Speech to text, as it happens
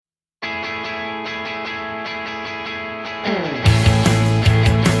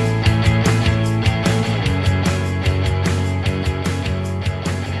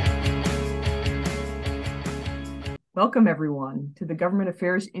Welcome, everyone, to the Government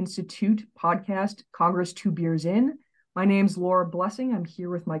Affairs Institute podcast, Congress Two Beers In. My name's Laura Blessing. I'm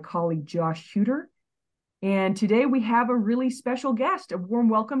here with my colleague, Josh Shooter. And today we have a really special guest. A warm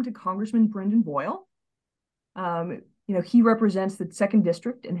welcome to Congressman Brendan Boyle. He represents the 2nd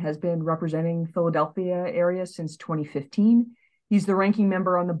District and has been representing Philadelphia area since 2015. He's the ranking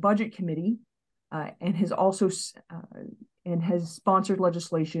member on the Budget Committee and has also sponsored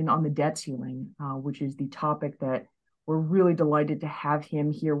legislation on the debt ceiling, which is the topic that we're really delighted to have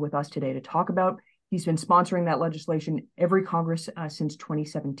him here with us today to talk about. He's been sponsoring that legislation every Congress since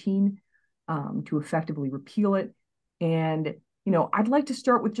 2017 to effectively repeal it. And, I'd like to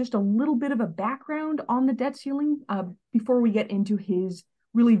start with just a little bit of a background on the debt ceiling before we get into his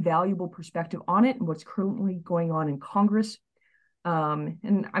really valuable perspective on it and what's currently going on in Congress.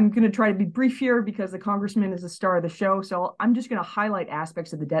 And I'm going to try to be brief here because the congressman is the star of the show. So I'm just going to highlight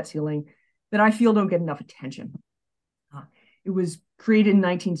aspects of the debt ceiling that I feel don't get enough attention. It was created in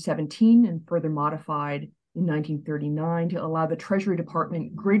 1917 and further modified in 1939 to allow the Treasury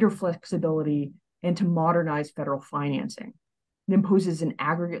Department greater flexibility and to modernize federal financing. It imposes an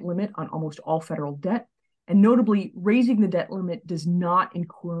aggregate limit on almost all federal debt, and notably, raising the debt limit does not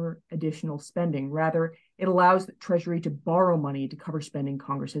incur additional spending. Rather, it allows the Treasury to borrow money to cover spending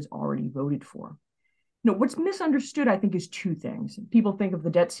Congress has already voted for. What's misunderstood, I think, is two things. People think of the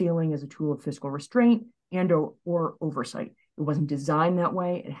debt ceiling as a tool of fiscal restraint and or oversight. It wasn't designed that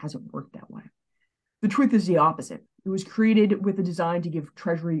way. It hasn't worked that way. The truth is the opposite. It was created with a design to give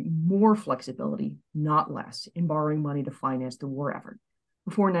Treasury more flexibility, not less, in borrowing money to finance the war effort.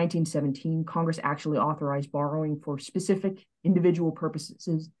 Before 1917, Congress actually authorized borrowing for specific individual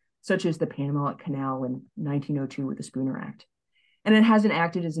purposes, such as the Panama Canal in 1902 with the Spooner Act. And it hasn't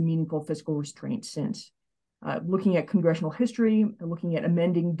acted as a meaningful fiscal restraint since. Looking at congressional history, looking at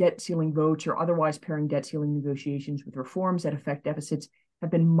amending debt ceiling votes or otherwise pairing debt ceiling negotiations with reforms that affect deficits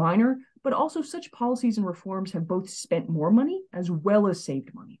have been minor, but also such policies and reforms have both spent more money as well as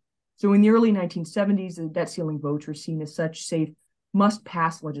saved money. So in the early 1970s, the debt ceiling votes were seen as such safe,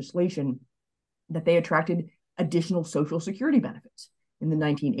 must-pass legislation that they attracted additional Social Security benefits. In the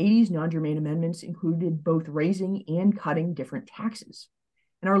 1980s, non-germane amendments included both raising and cutting different taxes.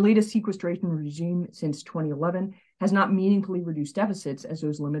 And our latest sequestration regime since 2011 has not meaningfully reduced deficits as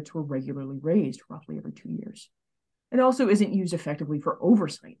those limits were regularly raised roughly every 2 years. It also isn't used effectively for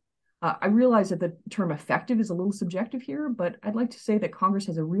oversight. I realize that the term effective is a little subjective here, but I'd like to say that Congress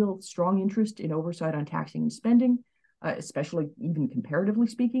has a real strong interest in oversight on taxing and spending, especially even comparatively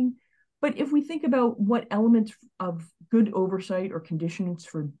speaking. But if we think about what elements of good oversight or conditions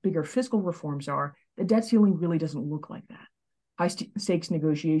for bigger fiscal reforms are, the debt ceiling really doesn't look like that. High-stakes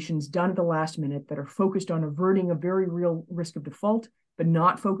negotiations done at the last minute that are focused on averting a very real risk of default, but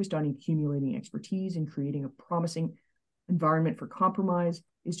not focused on accumulating expertise and creating a promising environment for compromise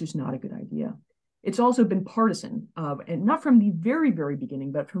is just not a good idea. It's also been partisan, and not from the very, very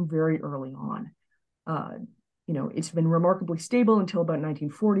beginning, but from very early on. It's been remarkably stable until about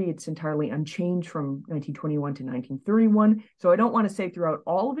 1940. It's entirely unchanged from 1921 to 1931. So I don't want to say throughout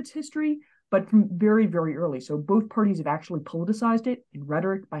all of its history, but from very, very early. So both parties have actually politicized it in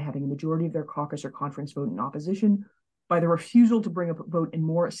rhetoric by having a majority of their caucus or conference vote in opposition, by the refusal to bring up a vote in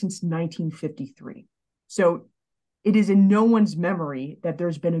more since 1953. So it is in no one's memory that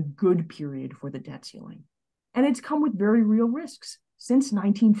there's been a good period for the debt ceiling. And it's come with very real risks since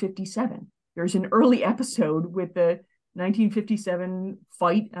 1957. There's an early episode with the 1957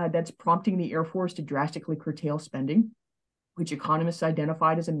 fight that's prompting the Air Force to drastically curtail spending, which economists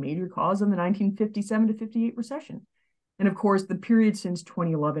identified as a major cause of the 1957 to 58 recession. And of course, the period since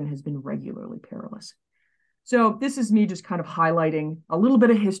 2011 has been regularly perilous. So this is me just kind of highlighting a little bit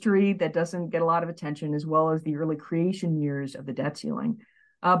of history that doesn't get a lot of attention, as well as the early creation years of the debt ceiling.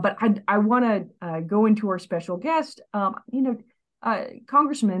 But I want to go into our special guest.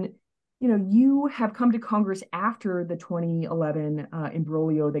 Congressman, you have come to Congress after the 2011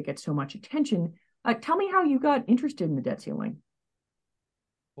 imbroglio that gets so much attention. Tell me how you got interested in the debt ceiling.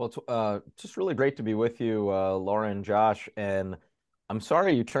 Well, it's just really great to be with you, Laura and Josh. And I'm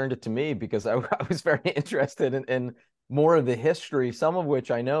sorry you turned it to me because I was very interested in more of the history, some of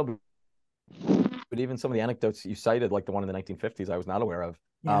which I know, but even some of the anecdotes you cited, like the one in the 1950s, I was not aware of.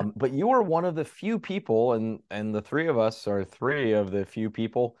 Yeah. But you are one of the few people, and the three of us are three of the few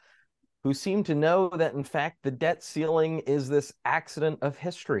people who seem to know that, in fact, the debt ceiling is this accident of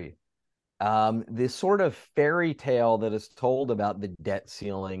history. This sort of fairy tale that is told about the debt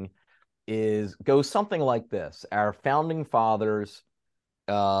ceiling goes something like this. Our founding fathers,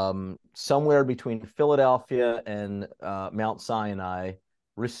 somewhere between Philadelphia and Mount Sinai,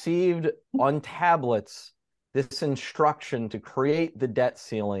 received on tablets this instruction to create the debt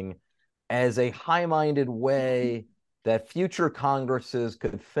ceiling as a high-minded way that future Congresses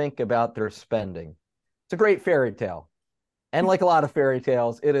could think about their spending. It's a great fairy tale. And like a lot of fairy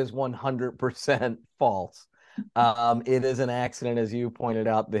tales, it is 100% false. It is an accident, as you pointed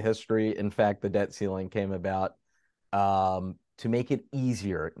out, the history. In fact, the debt ceiling came about to make it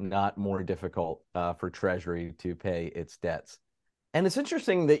easier, not more difficult, for Treasury to pay its debts. And it's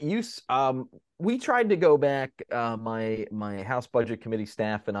interesting that we tried to go back, my House Budget Committee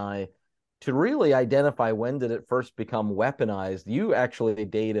staff and I, to really identify when did it first become weaponized. You actually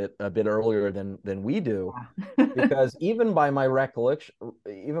date it a bit earlier than we do, because even by my recollection,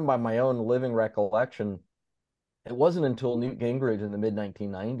 even by my own living recollection, it wasn't until Newt Gingrich in the mid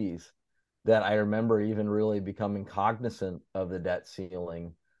 1990s that I remember even really becoming cognizant of the debt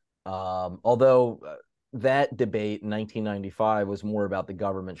ceiling. Although that debate in 1995 was more about the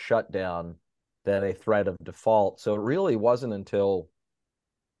government shutdown than a threat of default. So it really wasn't until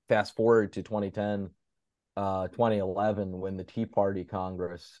fast forward to 2010, 2011, when the Tea Party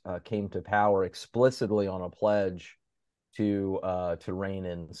Congress came to power explicitly on a pledge to rein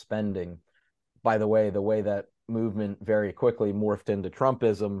in spending. By the way that movement very quickly morphed into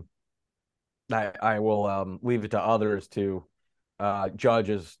Trumpism. I will leave it to others to judge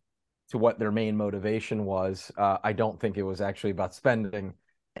as to what their main motivation was. I don't think it was actually about spending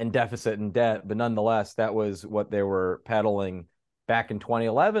and deficit and debt, but nonetheless, that was what they were peddling back in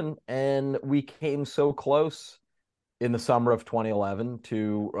 2011. And we came so close in the summer of 2011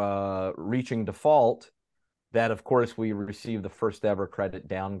 to reaching default that, of course, we received the first ever credit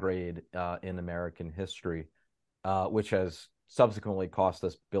downgrade in American history, which has subsequently cost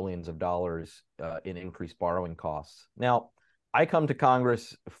us billions of dollars in increased borrowing costs. Now, I come to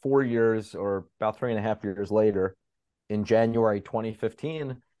Congress 4 years or about 3.5 years later in January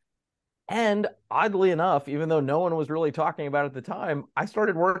 2015. And oddly enough, even though no one was really talking about it at the time, I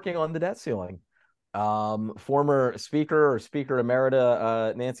started working on the debt ceiling. Former Speaker or Speaker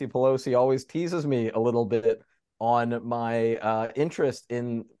Emerita Nancy Pelosi always teases me a little bit on my interest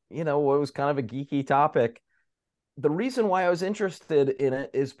in, what was kind of a geeky topic. The reason why I was interested in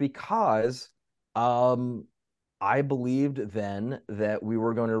it is because I believed then that we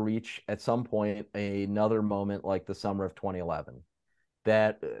were going to reach at some point another moment like the summer of 2011.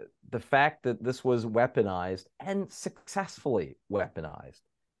 That the fact that this was weaponized and successfully weaponized.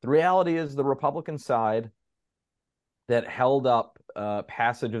 The reality is the Republican side that held up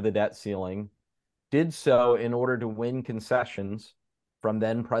passage of the debt ceiling did so in order to win concessions from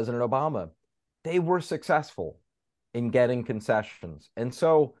then President Obama. They were successful in getting concessions. And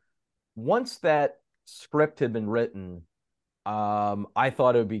so once that script had been written, I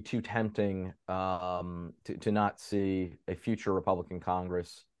thought it would be too tempting to not see a future Republican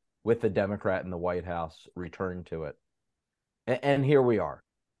Congress with the Democrat in the White House return to it. And here we are.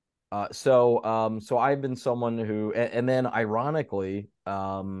 So I've been someone who, and then ironically,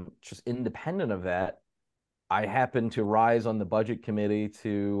 just independent of that, I happened to rise on the budget committee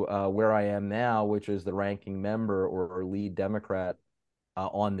to where I am now, which is the ranking member or lead Democrat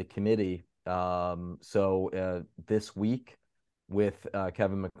on the committee. So this week, with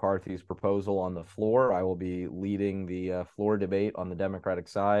Kevin McCarthy's proposal on the floor, I will be leading the floor debate on the Democratic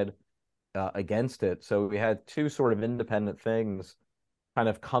side against it. So we had two sort of independent things kind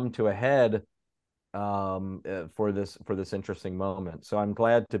of come to a head for this interesting moment. So I'm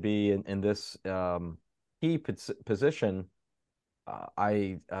glad to be in this key position.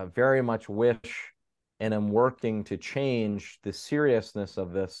 I very much wish and am working to change the seriousness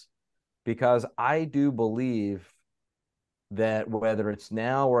of this, because I do believe that whether it's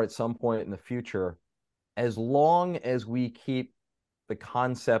now or at some point in the future, as long as we keep the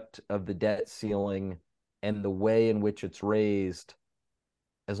concept of the debt ceiling and the way in which it's raised,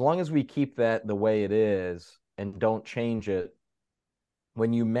 as long as we keep that the way it is and don't change it,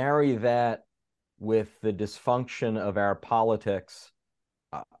 when you marry that with the dysfunction of our politics,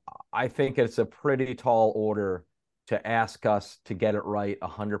 I think it's a pretty tall order to ask us to get it right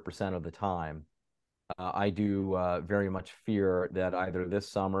 100% of the time. I do very much fear that either this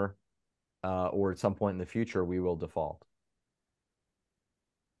summer or at some point in the future, we will default.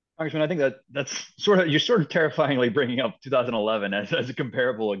 Congressman, I think that's you're sort of terrifyingly bringing up 2011 as a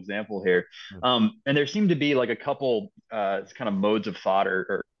comparable example here. And there seem to be like a couple kind of modes of thought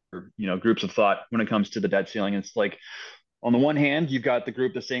or groups of thought when it comes to the debt ceiling. It's like On the one hand, you've got the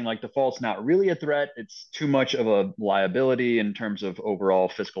group that's saying like default's not really a threat. It's too much of a liability in terms of overall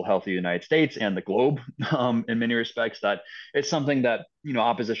fiscal health of the United States and the globe, in many respects. That it's something that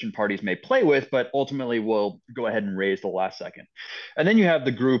opposition parties may play with, but ultimately will go ahead and raise the last second. And then you have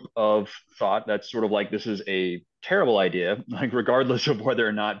the group of thought that's sort of like this is a terrible idea. Like regardless of whether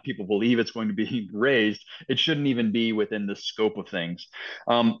or not people believe it's going to be raised, it shouldn't even be within the scope of things.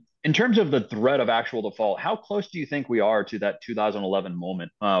 In terms of the threat of actual default, how close do you think we are to that 2011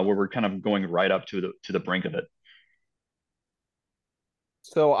 moment where we're kind of going right up to the brink of it?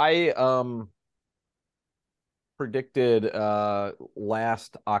 So I predicted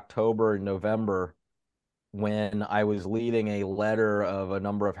last October and November, when I was leading a letter of a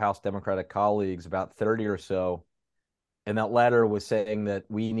number of House Democratic colleagues, about 30 or so, and that letter was saying that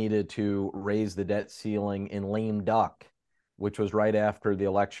we needed to raise the debt ceiling in lame duck, which was right after the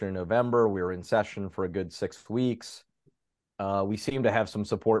election in November. We were in session for a good 6 weeks. We seemed to have some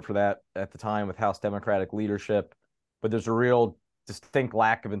support for that at the time with House Democratic leadership, but there's a real distinct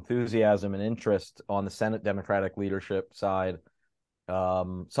lack of enthusiasm and interest on the Senate Democratic leadership side,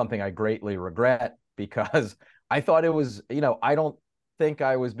 something I greatly regret, because I thought it was, I don't think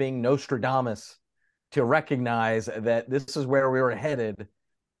I was being Nostradamus to recognize that this is where we were headed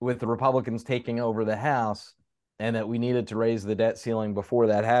with the Republicans taking over the House, and that we needed to raise the debt ceiling before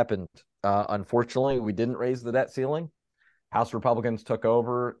that happened. Unfortunately, we didn't raise the debt ceiling. House Republicans took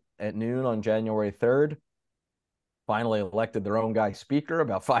over at noon on January 3rd, finally elected their own guy speaker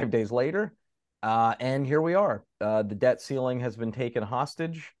about 5 days later. And here we are. The debt ceiling has been taken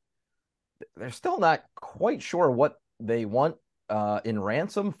hostage. They're still not quite sure what they want in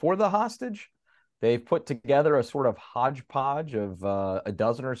ransom for the hostage. They've put together a sort of hodgepodge of a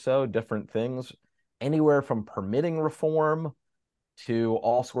dozen or so different things, anywhere from permitting reform to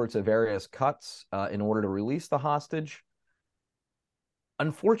all sorts of various cuts in order to release the hostage.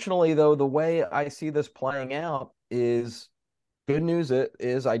 Unfortunately, though, the way I see this playing out is good news. It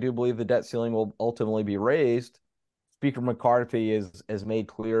is, I do believe the debt ceiling will ultimately be raised. Speaker McCarthy has made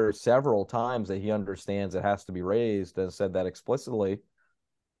clear several times that he understands it has to be raised and said that explicitly.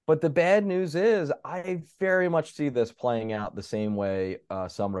 But the bad news is I very much see this playing out the same way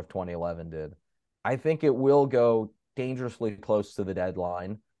summer of 2011 did. I think it will go dangerously close to the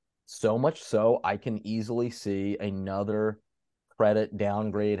deadline, so much so I can easily see another credit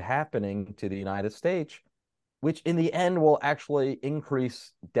downgrade happening to the United States, which in the end will actually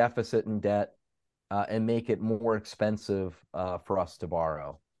increase deficit and debt and make it more expensive for us to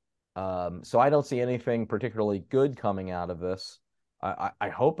borrow. So I don't see anything particularly good coming out of this. I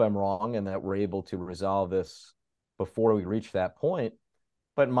hope I'm wrong and that we're able to resolve this before we reach that point.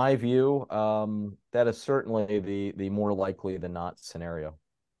 But in my view, that is certainly the more likely than not scenario.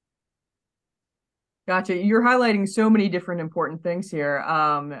 Gotcha. You're highlighting so many different important things here.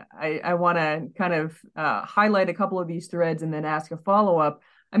 I want to kind of highlight a couple of these threads and then ask a follow-up.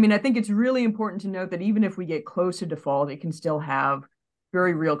 I mean, I think it's really important to note that even if we get close to default, it can still have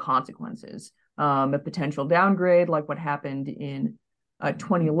very real consequences. A potential downgrade, like what happened in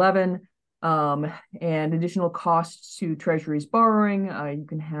 2011, and additional costs to Treasury's borrowing. You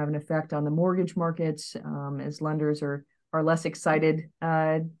can have an effect on the mortgage markets as lenders are less excited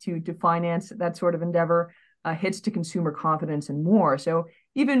to finance that sort of endeavor, hits to consumer confidence and more. So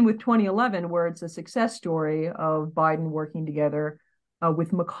even with 2011, where it's a success story of Biden working together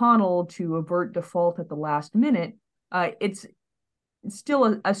with McConnell to avert default at the last minute, it's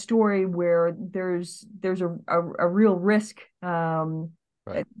still a story where there's a real risk.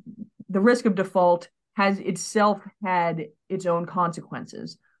 Right. The risk of default has itself had its own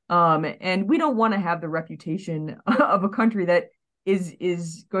consequences. And we don't want to have the reputation of a country that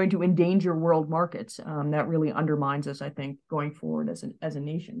is going to endanger world markets. That really undermines us, I think, going forward as a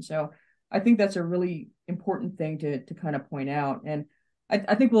nation. So I think that's a really important thing to kind of point out. And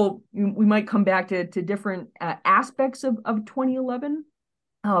I think we might come back to different aspects of 2011.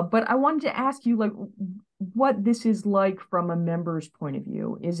 But I wanted to ask you, like, what this is like from a member's point of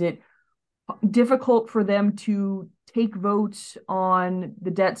view. Is it difficult for them to take votes on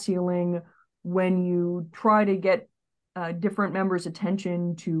the debt ceiling when you try to get different members'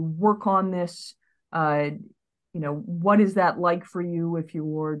 attention to work on this? What is that like for you if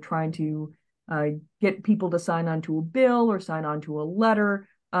you're trying to get people to sign onto a bill or sign onto a letter?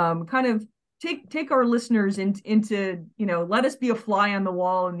 Kind of take our listeners into let us be a fly on the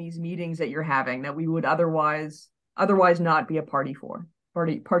wall in these meetings that you're having that we would otherwise not be a party for.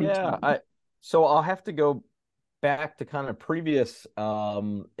 Yeah, so I'll have to go back to kind of previous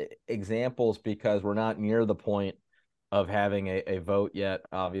examples because we're not near the point of having a vote yet,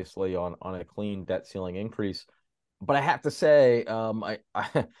 obviously, on a clean debt ceiling increase. but I have to say,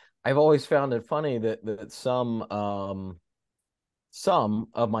 I've always found it funny that some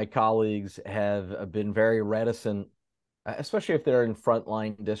of my colleagues have been very reticent, especially if they're in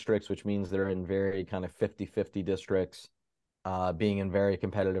frontline districts, which means they're in very kind of 50-50 districts, being in very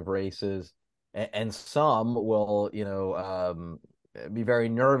competitive races. And some will, be very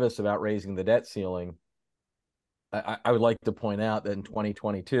nervous about raising the debt ceiling. I would like to point out that in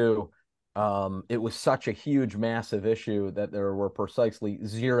 2022, it was such a huge, massive issue that there were precisely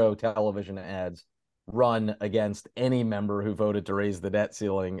 0 television ads run against any member who voted to raise the debt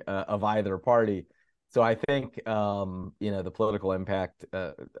ceiling of either party. So I think, the political impact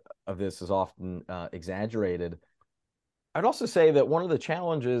of this is often exaggerated. I'd also say that one of the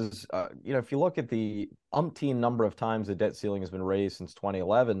challenges, if you look at the umpteen number of times the debt ceiling has been raised since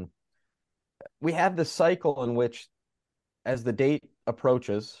 2011, we have this cycle in which, as the date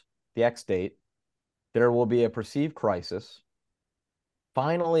approaches, the X date, there will be a perceived crisis.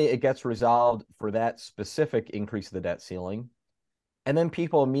 Finally, it gets resolved for that specific increase of the debt ceiling. And then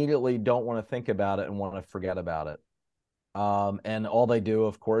people immediately don't want to think about it and want to forget about it. And all they do,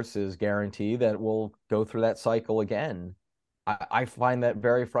 of course, is guarantee that we'll go through that cycle again. I find that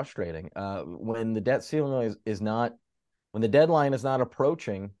very frustrating. When the debt ceiling is not, when the deadline is not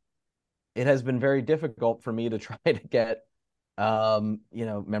approaching, it has been very difficult for me to try to get,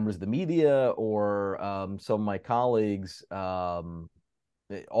 members of the media or some of my colleagues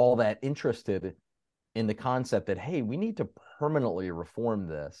all that interested in the concept that, hey, we need to permanently reform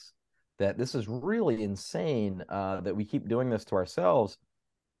this, that this is really insane that we keep doing this to ourselves,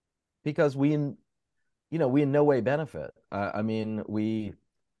 because we in no way benefit. We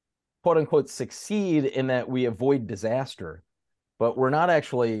quote unquote succeed in that we avoid disaster, but we're not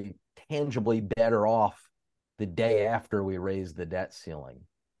actually tangibly better off the day after we raise the debt ceiling.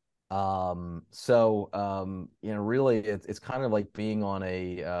 Really, it's kind of like being on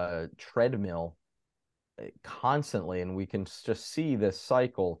a treadmill constantly, and we can just see this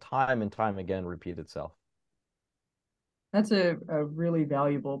cycle time and time again repeat itself. That's a really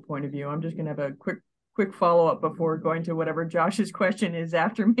valuable point of view. I'm just going to have a quick follow-up before going to whatever Josh's question is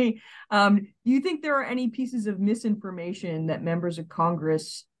after me. Do you think there are any pieces of misinformation that members of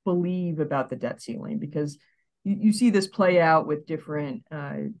Congress believe about the debt ceiling? Because you see this play out with different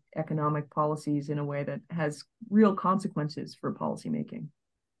economic policies in a way that has real consequences for policymaking.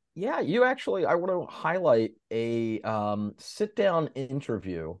 Yeah, I want to highlight a sit-down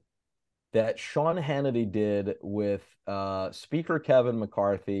interview that Sean Hannity did with Speaker Kevin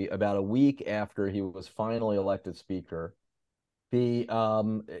McCarthy about a week after he was finally elected Speaker. The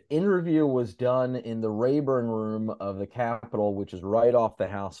interview was done in the Rayburn Room of the Capitol, which is right off the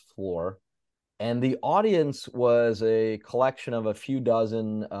House floor. And the audience was a collection of a few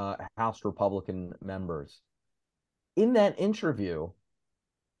dozen House Republican members. In that interview,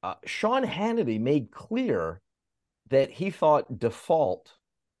 Sean Hannity made clear that he thought default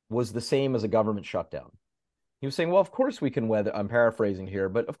was the same as a government shutdown. He was saying, well, of course we can weather, I'm paraphrasing here,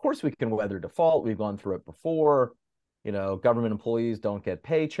 but of course we can weather default. We've gone through it before. Government employees don't get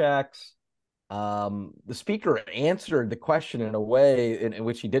paychecks. The speaker answered the question in a way in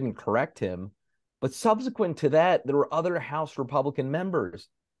which he didn't correct him. But subsequent to that, there were other House Republican members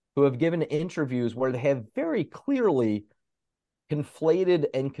who have given interviews where they have very clearly conflated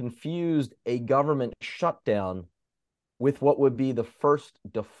and confused a government shutdown with what would be the first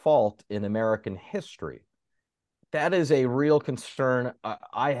default in American history. That is a real concern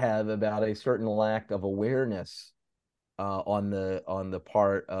I have about a certain lack of awareness on the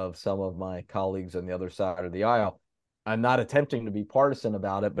part of some of my colleagues on the other side of the aisle. I'm not attempting to be partisan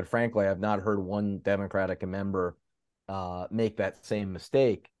about it, but frankly, I've not heard one Democratic member make that same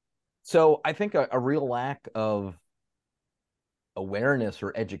mistake. So I think a real lack of awareness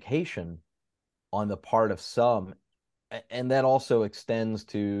or education on the part of some, and that also extends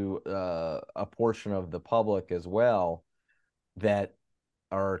to a portion of the public as well, that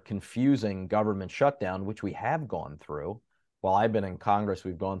are confusing government shutdown, which we have gone through. While I've been in Congress,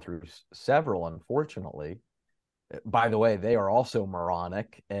 we've gone through several, unfortunately. By the way, they are also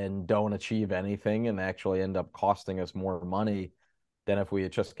moronic and don't achieve anything and actually end up costing us more money than if we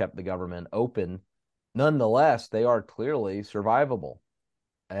had just kept the government open. Nonetheless, they are clearly survivable.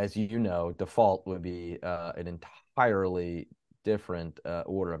 As you know, default would be an entirely different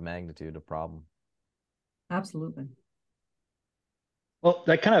order of magnitude of problem. Absolutely. Well,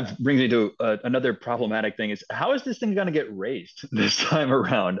 that kind of brings me to another problematic thing: is how is this thing going to get raised this time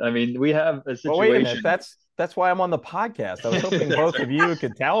around? I mean, we have a Well, wait a minute. situation. That's why I'm on the podcast. I was hoping both of you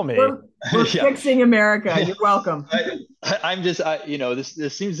could tell me. We're Yeah. fixing America. You're welcome. I'm just,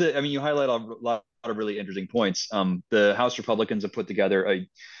 this seems that, I mean, you highlight a lot of really interesting points. The House Republicans have put together a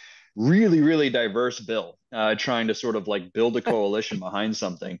really, really diverse bill, trying to sort of like build a coalition behind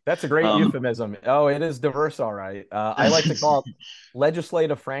something. That's a great euphemism. Oh, it is diverse, all right. I like to call it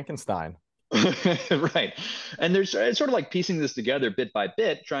legislative Frankenstein. Right. And there's it's sort of like piecing this together bit by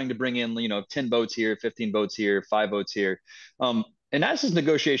bit, trying to bring in, 10 votes here, 15 votes here, 5 votes here. And as this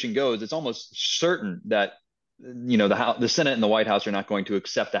negotiation goes, it's almost certain that the Senate and the White House are not going to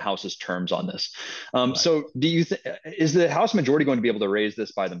accept the House's terms on this. Right. So do you think, is the House majority going to be able to raise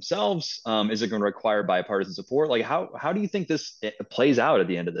this by themselves? Is it going to require bipartisan support? Like how do you think this plays out at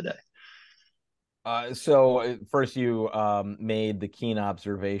the end of the day? So first, you made the keen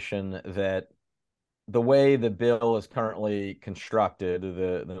observation that the way the bill is currently constructed,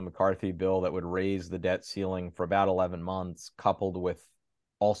 the McCarthy bill that would raise the debt ceiling for about 11 months, coupled with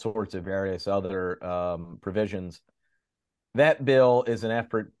all sorts of various other provisions, that bill is an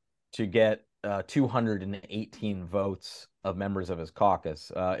effort to get 218 votes of members of his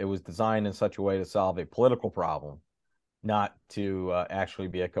caucus. It was designed in such a way to solve a political problem, not to actually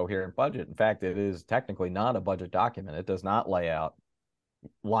be a coherent budget. In fact, it is technically not a budget document. It does not lay out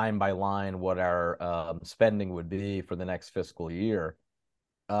line by line what our spending would be for the next fiscal year.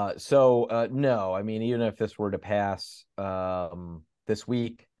 No, I mean, even if this were to pass this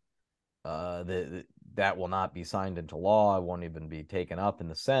week, that will not be signed into law. It won't even be taken up in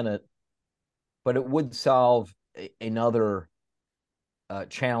the Senate. But it would solve another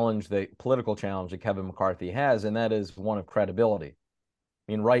challenge, the political challenge that Kevin McCarthy has, and that is one of credibility.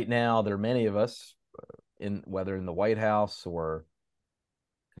 I mean, right now, there are many of us, whether in the White House or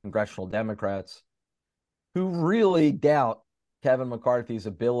congressional Democrats, who really doubt Kevin McCarthy's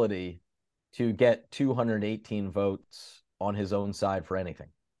ability to get 218 votes on his own side for anything.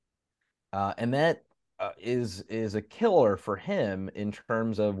 And that is a killer for him in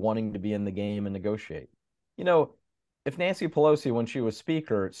terms of wanting to be in the game and negotiate. If Nancy Pelosi, when she was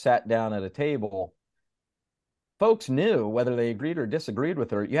speaker, sat down at a table, folks knew whether they agreed or disagreed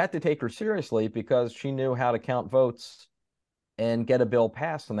with her. You had to take her seriously because she knew how to count votes and get a bill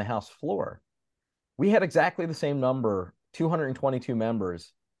passed on the House floor. We had exactly the same number, 222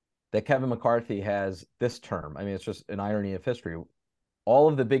 members, that Kevin McCarthy has this term. I mean, it's just an irony of history. All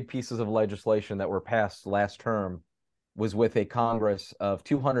of the big pieces of legislation that were passed last term was with a Congress of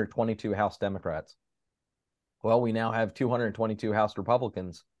 222 House Democrats. Well, we now have 222 House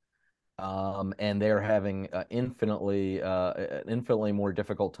Republicans, and they're having an infinitely more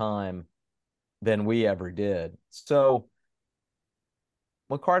difficult time than we ever did. So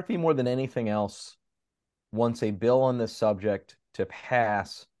McCarthy, more than anything else, wants a bill on this subject to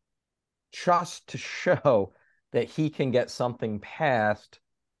pass just to show that he can get something passed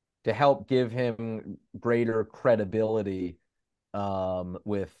to help give him greater credibility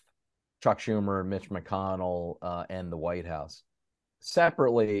with Chuck Schumer, Mitch McConnell, and the White House.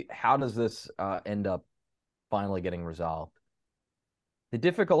 Separately, how does this end up finally getting resolved? The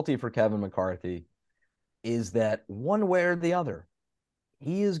difficulty for Kevin McCarthy is that one way or the other,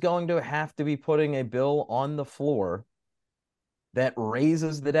 he is going to have to be putting a bill on the floor that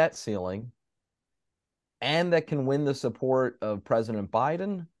raises the debt ceiling and that can win the support of President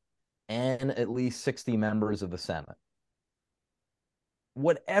Biden and at least 60 members of the Senate.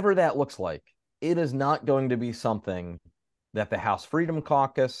 Whatever that looks like, it is not going to be something that the House Freedom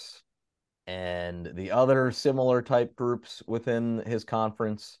Caucus and the other similar type groups within his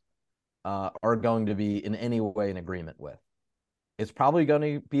conference are going to be in any way in agreement with. It's probably going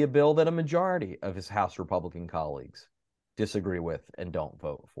to be a bill that a majority of his House Republican colleagues disagree with and don't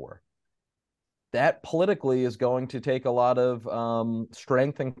vote for. That politically is going to take a lot of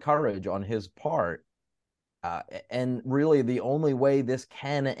strength and courage on his part. And really, the only way this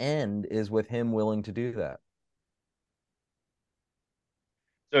can end is with him willing to do that.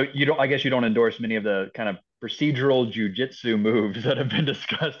 So I guess you don't endorse many of the kind of procedural jujitsu moves that have been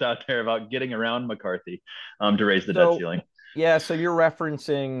discussed out there about getting around McCarthy to raise the debt ceiling. Yeah, so you're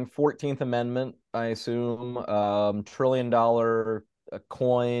referencing 14th Amendment, I assume, $1 trillion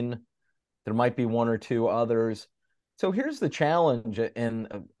coin. There might be one or two others. So here's the challenge, and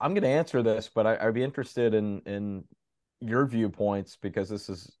I'm going to answer this, but I'd be interested in your viewpoints because this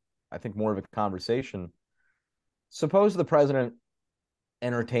is, I think, more of a conversation. Suppose the president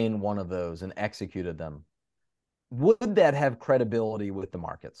entertained one of those and executed them. Would that have credibility with the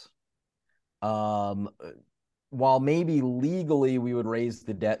markets? While maybe legally we would raise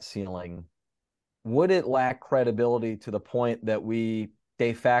the debt ceiling, would it lack credibility to the point that we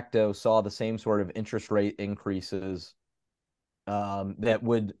de facto saw the same sort of interest rate increases that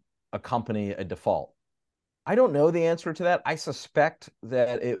would accompany a default? I don't know the answer to that. I suspect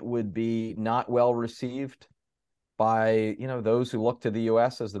that it would be not well received by, those who look to the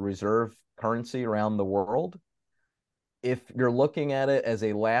US as the reserve currency around the world. If you're looking at it as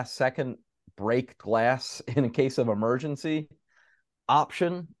a last second break glass in a case of emergency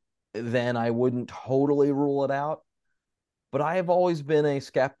option, then I wouldn't totally rule it out. But I have always been a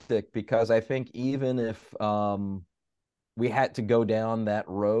skeptic because I think even if we had to go down that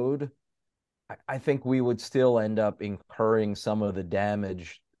road, I think we would still end up incurring some of the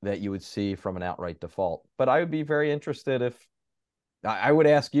damage that you would see from an outright default. But I would be very interested if I would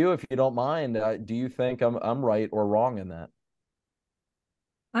ask you, if you don't mind, do you think I'm right or wrong in that?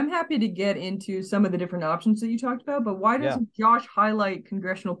 I'm happy to get into some of the different options that you talked about, but why Yeah. doesn't Josh highlight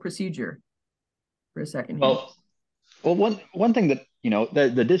congressional procedure for a second here? Well, one thing that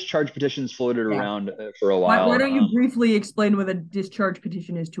the discharge petitions floated Yeah. around for a Why while. don't you briefly explain what a discharge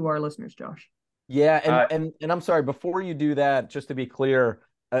petition is to our listeners, Josh? Yeah, and Uh, and I'm sorry, before you do that, just to be clear,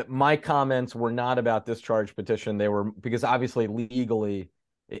 my comments were not about discharge petition. They were because obviously legally,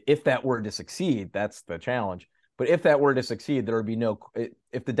 if that were to succeed, that's the challenge. But if that were to succeed, there would be no,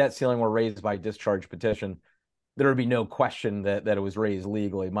 if the debt ceiling were raised by discharge petition, there would be no question that it was raised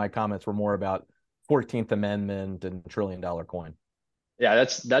legally. My comments were more about 14th Amendment and $1 trillion coin. yeah,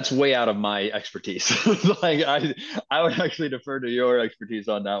 that's way out of my expertise. Like I would actually defer to your expertise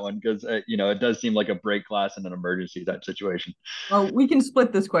on that one because it does seem like a break glass in an emergency type situation. Well, we can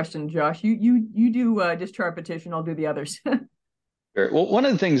split this question, Josh. You do discharge petition. I'll do the others. Sure. Well, one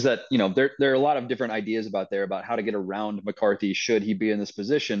of the things that, there are a lot of different ideas about how to get around McCarthy should he be in this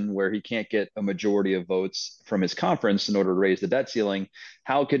position where he can't get a majority of votes from his conference in order to raise the debt ceiling.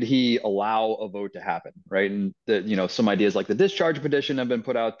 How could he allow a vote to happen, right? And some ideas like the discharge petition have been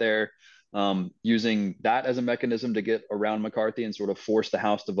put out there, using that as a mechanism to get around McCarthy and sort of force the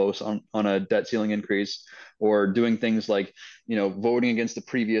House to vote on a debt ceiling increase, or doing things like, voting against the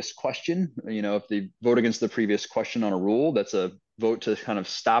previous question. If they vote against the previous question on a rule, that's a vote to kind of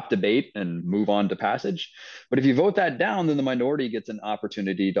stop debate and move on to passage. But if you vote that down, then the minority gets an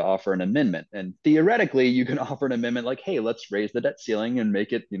opportunity to offer an amendment. And theoretically, you can offer an amendment like, hey, let's raise the debt ceiling and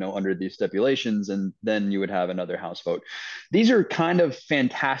make it, under these stipulations. And then you would have another House vote. These are kind of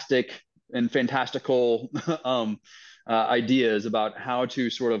fantastic and fantastical ideas about how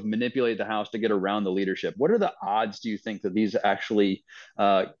to sort of manipulate the House to get around the leadership. What are the odds, do you think, that these actually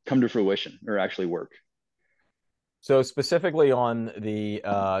come to fruition or actually work? So specifically on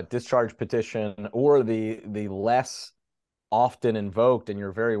the discharge petition or the less often invoked, and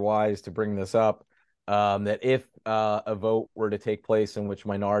you're very wise to bring this up, that if a vote were to take place in which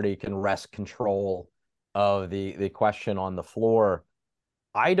minority can wrest control of the question on the floor,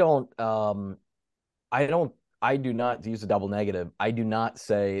 I don't, I don't, I do not, to use a double negative, I do not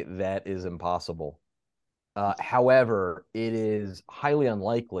say that is impossible. However, it is highly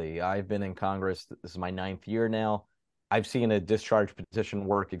unlikely. I've been in Congress. This is my ninth year now. I've seen a discharge petition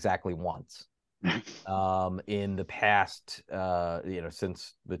work exactly once. In the past,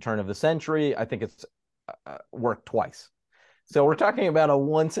 since the turn of the century, I think it's worked twice. So we're talking about a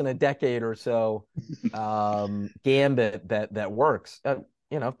once in a decade or so gambit that works.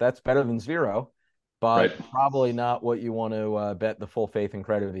 That's better than zero, Right. but probably not what you want to bet the full faith and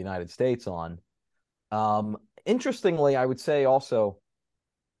credit of the United States on. Interestingly, I would say also,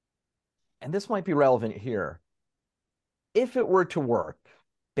 and this might be relevant here, if it were to work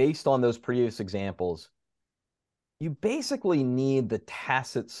based on those previous examples, you basically need the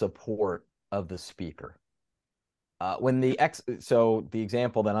tacit support of the speaker. So the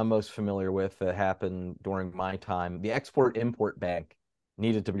example that I'm most familiar with that happened during my time, the Export-Import Bank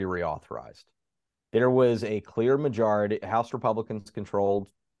needed to be reauthorized. There was a clear majority. House Republicans controlled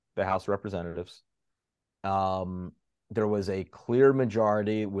the House of Representatives. There was a clear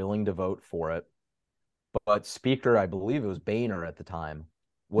majority willing to vote for it, but Speaker, I believe it was Boehner at the time,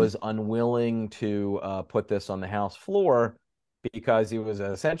 was unwilling to put this on the House floor because he was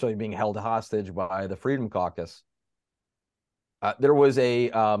essentially being held hostage by the Freedom Caucus. There was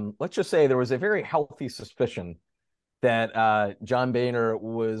let's just say there was a very healthy suspicion that John Boehner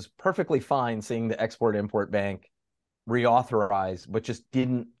was perfectly fine seeing the Export-Import Bank reauthorized, but just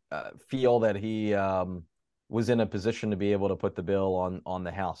didn't feel that he was in a position to be able to put the bill on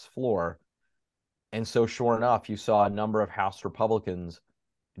the House floor. And so, sure enough, you saw a number of House Republicans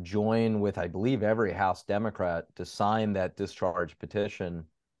join with, I believe, every House Democrat to sign that discharge petition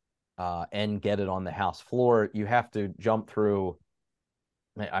and get it on the House floor. You have to jump through.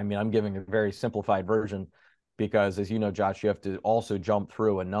 I mean, I'm giving a very simplified version because, as you know, Josh, you have to also jump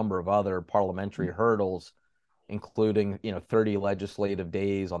through a number of other parliamentary hurdles, including 30 legislative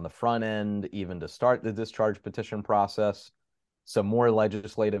days on the front end, even to start the discharge petition process, some more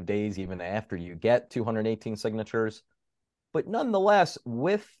legislative days even after you get 218 signatures. But nonetheless,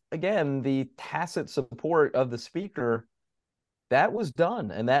 with, again, the tacit support of the speaker, that was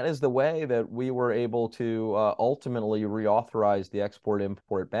done. And that is the way that we were able to ultimately reauthorize the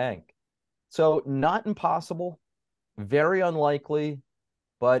Export-Import Bank. So not impossible, very unlikely.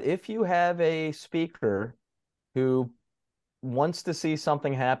 But if you have a speaker who wants to see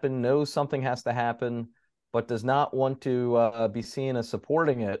something happen, knows something has to happen, but does not want to be seen as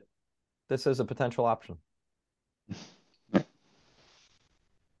supporting it, this is a potential option.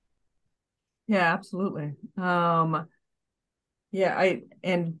 Yeah, absolutely. Yeah,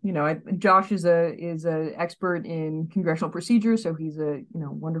 Josh is a expert in congressional procedure, so he's a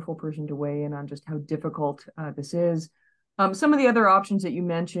wonderful person to weigh in on just how difficult this is. Some of the other options that you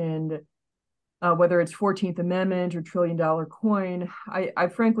mentioned, whether it's 14th Amendment or $1 trillion coin, I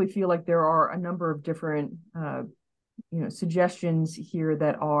frankly feel like there are a number of different suggestions here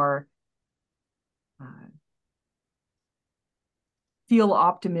that are feel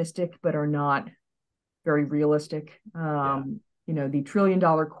optimistic but are not very realistic. The $1 trillion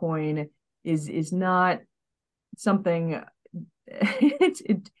coin is not something.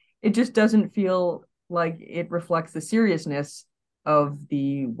 It just doesn't feel like it reflects the seriousness of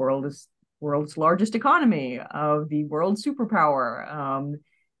the world's largest economy, of the world's superpower.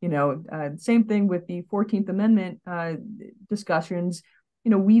 Same thing with the 14th Amendment discussions.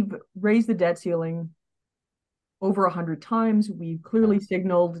 We've raised the debt ceiling over 100 times. We've clearly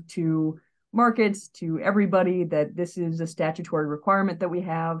signaled to markets, to everybody, that this is a statutory requirement that we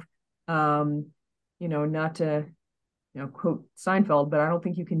have. Not to quote Seinfeld, but I don't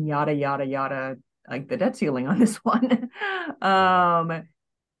think you can yada yada yada like the debt ceiling on this one.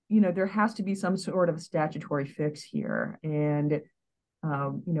 There has to be some sort of statutory fix here, and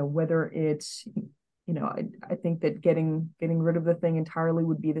whether it's I think that getting rid of the thing entirely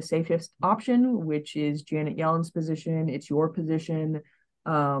would be the safest option, which is Janet Yellen's position. It's your position.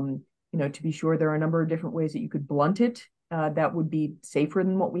 To be sure, there are a number of different ways that you could blunt it that would be safer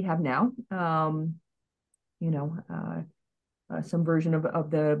than what we have now. Some version of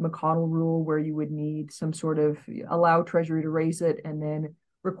the McConnell rule, where you would need some sort of allow Treasury to raise it and then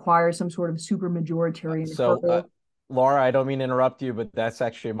require some sort of super majoritarian hurdle. Laura, I don't mean to interrupt you, but that's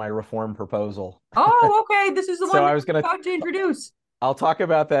actually my reform proposal. Oh, okay. This is the one I was about to introduce. I'll talk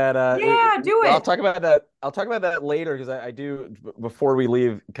about that. Yeah, do it. I'll talk about that. I'll talk about that later, because I do, before we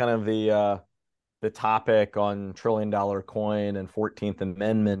leave kind of the topic on $1 trillion coin and 14th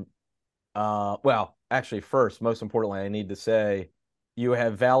Amendment. Well, actually, first, most importantly, I need to say you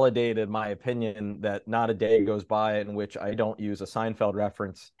have validated my opinion that not a day goes by in which I don't use a Seinfeld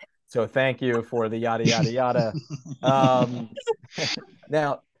reference. So thank you for the yada, yada, yada.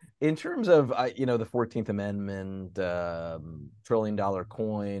 Now, in terms of, the 14th Amendment, $1 trillion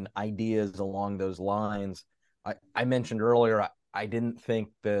coin, ideas along those lines, I mentioned earlier, I didn't think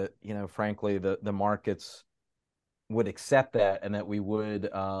that, frankly, the markets would accept that, and that we would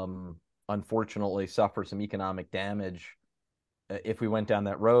unfortunately suffer some economic damage if we went down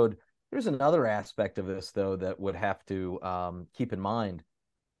that road. There's another aspect of this, though, that would have to keep in mind.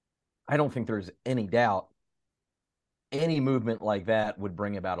 I don't think there's any doubt any movement like that would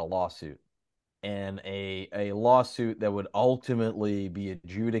bring about a lawsuit, and a lawsuit that would ultimately be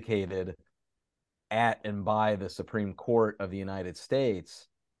adjudicated at and by the Supreme Court of the United States.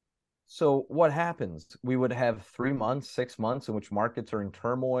 So what happens? We would have 3 months, 6 months in which markets are in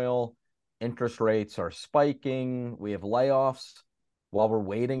turmoil, interest rates are spiking, we have layoffs while we're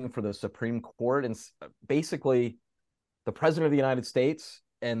waiting for the Supreme Court. And basically, the President of the United States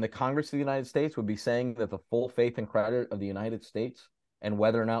and the Congress of the United States would be saying that the full faith and credit of the United States and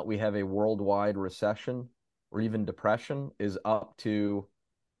whether or not we have a worldwide recession or even depression is up to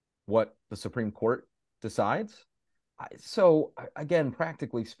what the Supreme Court decides. So again,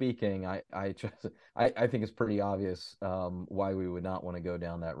 practically speaking, I think it's pretty obvious why we would not want to go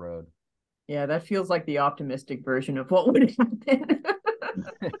down that road. Yeah, that feels like the optimistic version of what would happen.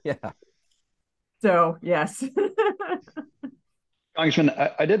 Yeah. So yes. Congressman,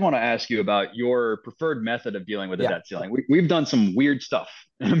 I did want to ask you about your preferred method of dealing with the debt ceiling. We've done some weird stuff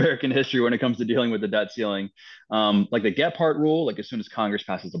in American history when it comes to dealing with the debt ceiling, like the Gephardt rule. Like as soon as Congress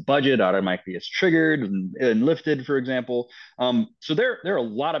passes a budget, automatically it's triggered and lifted, for example. So there are a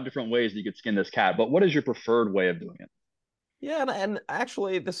lot of different ways that you could skin this cat. But what is your preferred way of doing it? Yeah, and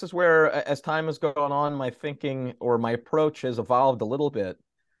actually, this is where, as time has gone on, my thinking or my approach has evolved a little bit.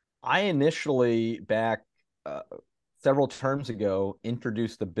 I initially, back several terms ago,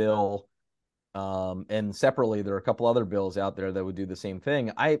 introduced a bill And separately, there are a couple other bills out there that would do the same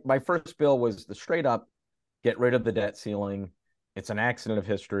thing. My first bill was the straight up get rid of the debt ceiling. It's an accident of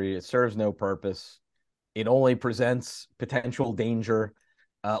history. It serves no purpose. It only presents potential danger.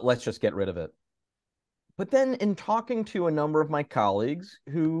 Let's just get rid of it. But then, in talking to a number of my colleagues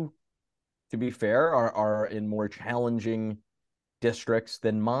who, to be fair, are in more challenging districts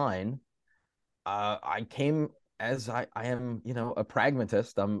than mine, I came as I am, a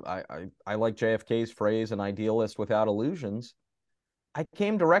pragmatist. I like JFK's phrase, an idealist without illusions. I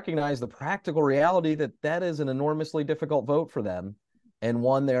came to recognize the practical reality that that is an enormously difficult vote for them and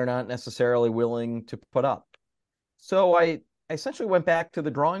one they're not necessarily willing to put up. So I essentially went back to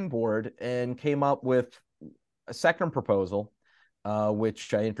the drawing board and came up with a second proposal,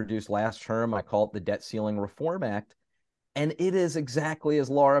 which I introduced last term. I call it the Debt Ceiling Reform Act. And it is exactly as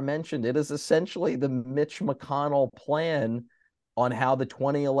Laura mentioned. It is essentially the Mitch McConnell plan on how the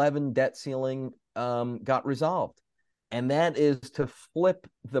 2011 debt ceiling got resolved. And that is to flip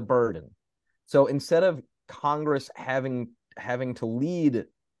the burden. So instead of Congress having to lead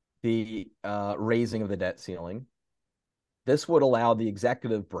the raising of the debt ceiling, this would allow the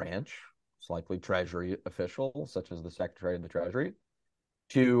executive branch, it's likely Treasury officials, such as the Secretary of the Treasury,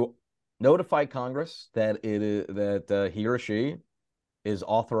 to notify Congress that he or she is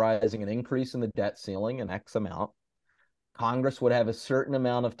authorizing an increase in the debt ceiling, an X amount. Congress would have a certain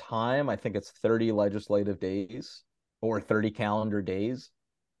amount of time, I think it's 30 legislative days or 30 calendar days,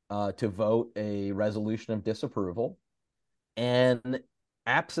 to vote a resolution of disapproval. And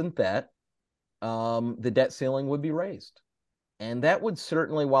absent that, the debt ceiling would be raised. And that would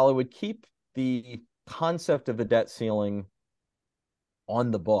certainly, while it would keep the concept of the debt ceiling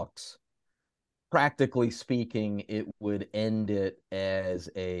on the books, practically speaking, it would end it as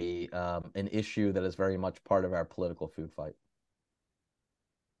an issue that is very much part of our political food fight.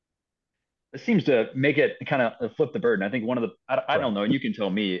 It seems to make it kind of flip the burden. I think one of the I don't Correct. know, and you can tell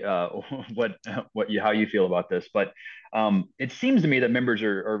me how you feel about this, but it seems to me that members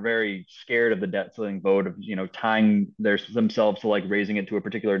are very scared of the debt ceiling vote, of tying themselves to like raising it to a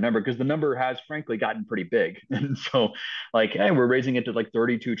particular number, because the number has frankly gotten pretty big. And so like, hey, we're raising it to like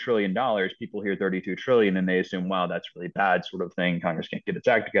 $32 trillion. People hear 32 trillion and they assume, wow, that's really bad, sort of thing. Congress can't get its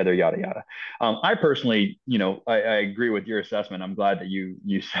act together, yada yada. I personally, I agree with your assessment. I'm glad that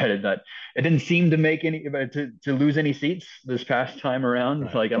you said it, that it didn't seem to make any to lose any seats this past time around.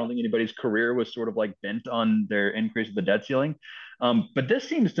 Right. Like, I don't think anybody's career was sort of like bent on their increase of the debt ceiling. But this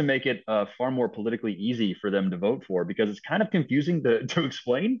seems to make it far more politically easy for them to vote for, because it's kind of confusing to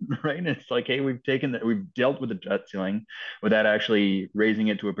explain, right? It's like, hey, we've dealt with the debt ceiling without actually raising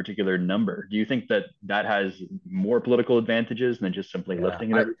it to a particular number. Do you think that that has more political advantages than just simply Yeah.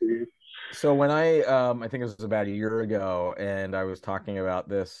 lifting it every 2 years? So when I think it was about a year ago, and I was talking about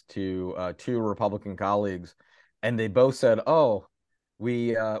this to two Republican colleagues, and they both said, "Oh,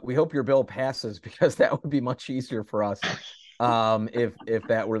 we hope your bill passes because that would be much easier for us if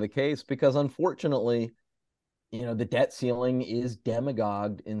that were the case." Because unfortunately, the debt ceiling is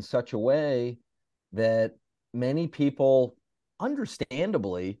demagogued in such a way that many people,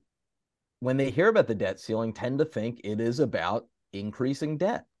 understandably, when they hear about the debt ceiling, tend to think it is about increasing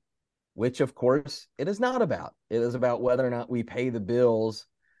debt, which of course it is not about. It is about whether or not we pay the bills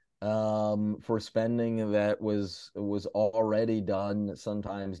for spending that was already done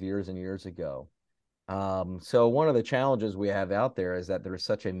sometimes years and years ago. So one of the challenges we have out there is that there is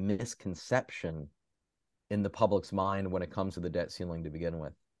such a misconception in the public's mind when it comes to the debt ceiling to begin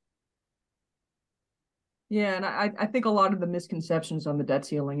with. Yeah, and I think a lot of the misconceptions on the debt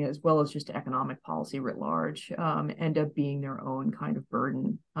ceiling, as well as just economic policy writ large, end up being their own kind of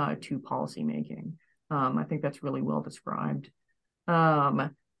burden to policymaking. I think that's really well described.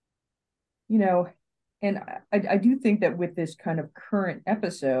 Um, you know, and I do think that with this kind of current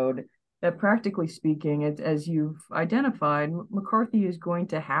episode, that practically speaking, as you've identified, McCarthy is going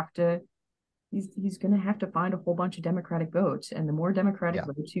to have to he's going to have to find a whole bunch of Democratic votes, and the more Democratic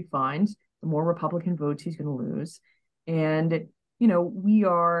votes he finds, the more Republican votes he's going to lose. And we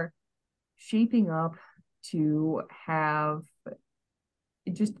are shaping up to have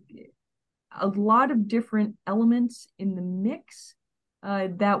just a lot of different elements in the mix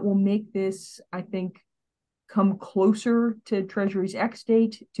that will make this, I think, come closer to Treasury's X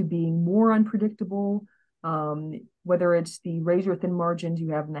date, to being more unpredictable, whether it's the razor thin margins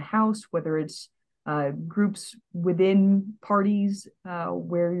you have in the House, whether it's groups within parties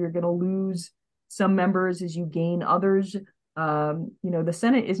where you're going to lose some members as you gain others. The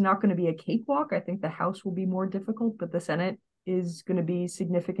Senate is not going to be a cakewalk. I think the House will be more difficult, but the Senate is going to be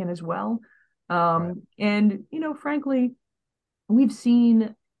significant as well. Right. And, frankly, we've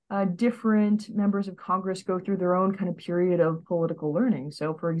seen different members of Congress go through their own kind of period of political learning.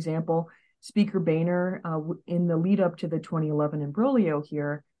 So, for example, Speaker Boehner, in the lead up to the 2011 imbroglio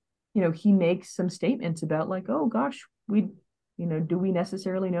here, he makes some statements about like, oh gosh, do we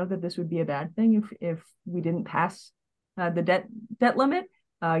necessarily know that this would be a bad thing if we didn't pass the debt limit?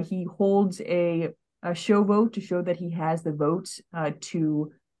 He holds a show vote to show that he has the votes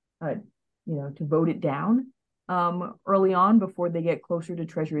to vote it down early on before they get closer to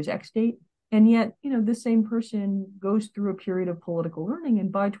Treasurer's X date. And yet, this same person goes through a period of political learning,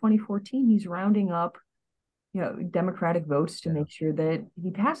 and by 2014, he's rounding up, Democratic votes to make sure that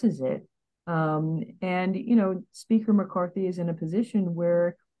he passes it. And Speaker McCarthy is in a position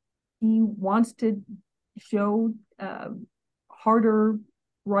where he wants to show harder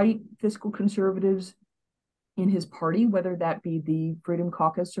right fiscal conservatives in his party, whether that be the Freedom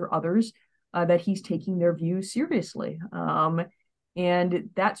Caucus or others, that he's taking their views seriously. And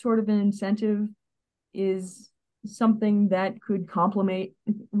that sort of an incentive is something that could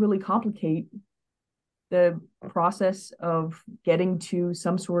really complicate the process of getting to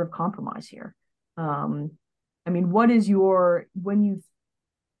some sort of compromise here. When you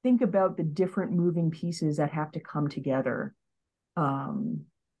think about the different moving pieces that have to come together, how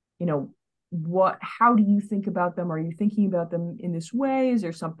do you think about them? Are you thinking about them in this way? Is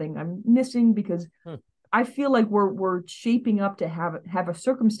there something I'm missing? Because I feel like we're shaping up to have a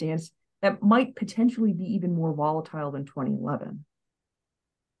circumstance that might potentially be even more volatile than 2011.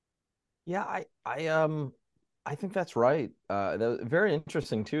 Yeah, I think that's right. That was very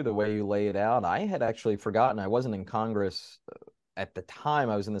interesting too, the way you lay it out. I had actually forgotten. I wasn't in Congress at the time.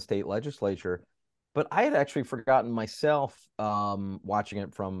 I was in the state legislature, but I had actually forgotten myself, watching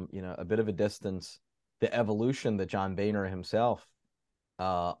it from a bit of a distance, the evolution that John Boehner himself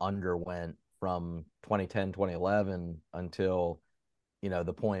underwent from 2010, 2011 until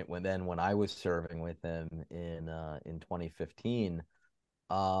the point when I was serving with him in 2015.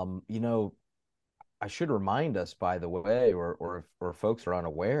 I should remind us, by the way, or folks are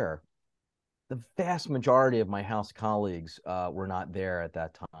unaware, the vast majority of my House colleagues were not there at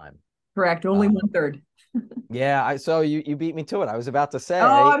that time. Correct. Only 1/3. Yeah, so you beat me to it. I was about to say.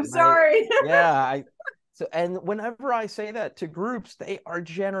 Oh, I'm sorry. And whenever I say that to groups, they are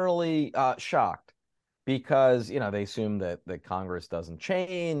generally shocked because they assume that Congress doesn't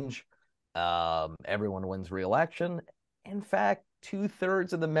change, everyone wins re-election. In fact,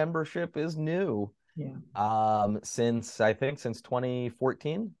 2/3 of the membership is new. Yeah. Since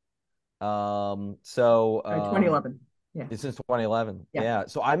 2014. 2011. Yeah. Since 2011. Yeah. Yeah.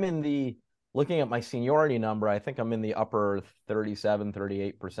 So looking at my seniority number, I think I'm in the upper 37,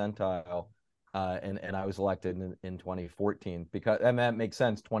 38 percentile. And I was elected in 2014 and that makes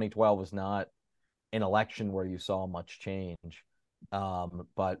sense. 2012 was not an election where you saw much change.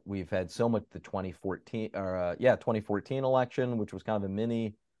 But we've had so much the 2014 election, which was kind of a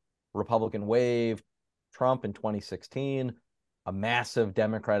mini Republican wave, Trump in 2016, a massive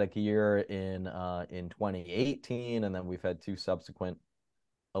Democratic year in 2018, and then we've had two subsequent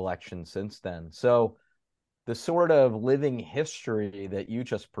elections since then. So the sort of living history that you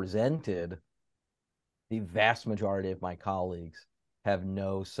just presented, the vast majority of my colleagues have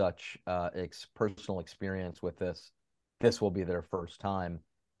no such personal experience with this. This will be their first time.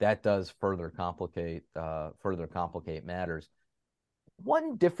 That does further complicate matters.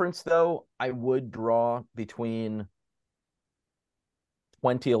 One difference, though, I would draw between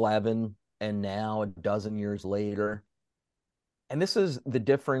 2011 and now, a dozen years later, and this is the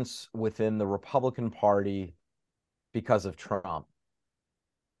difference within the Republican Party because of Trump.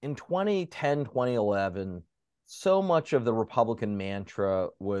 In 2010, 2011, so much of the Republican mantra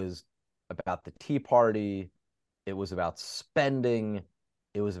was about the Tea Party. It was about spending.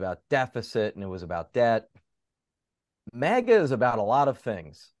 It was about deficit, and it was about debt. MAGA is about a lot of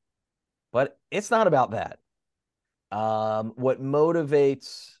things, but it's not about that. What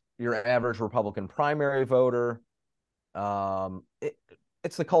motivates your average Republican primary voter,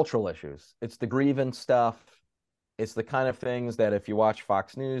 it's the cultural issues. It's the grievance stuff. It's the kind of things that if you watch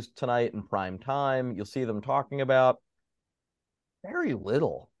Fox News tonight in prime time, you'll see them talking about. Very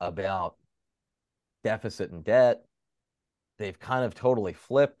little about deficit and debt. They've kind of totally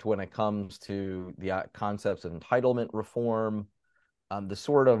flipped when it comes to the concepts of entitlement reform, the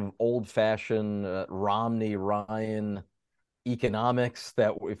sort of old-fashioned Romney-Ryan economics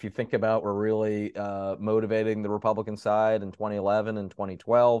that, if you think about, were really motivating the Republican side in 2011 and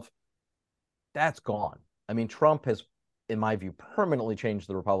 2012. That's gone. I mean, Trump has, in my view, permanently changed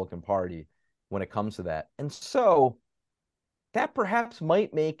the Republican Party when it comes to that. And so that perhaps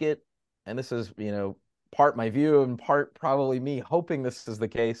might make it, and this is, part my view and part probably me hoping this is the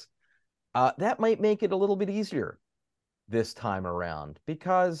case, that might make it a little bit easier this time around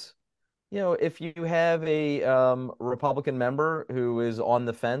because, if you have a Republican member who is on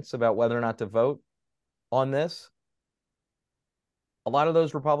the fence about whether or not to vote on this, a lot of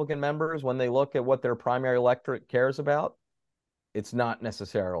those Republican members, when they look at what their primary electorate cares about, it's not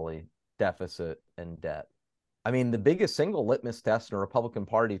necessarily deficit and debt. I mean, the biggest single litmus test in the Republican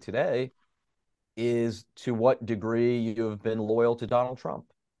Party today is to what degree you have been loyal to Donald Trump.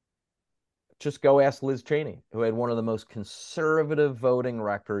 Just go ask Liz Cheney, who had one of the most conservative voting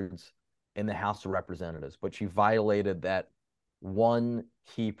records in the House of Representatives, but she violated that one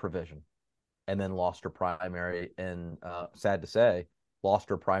key provision and then lost her primary and, sad to say, lost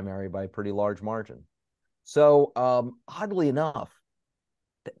her primary by a pretty large margin. So oddly enough,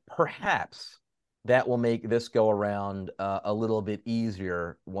 perhaps that will make this go around a little bit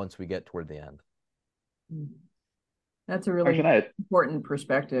easier once we get toward the end. That's a really important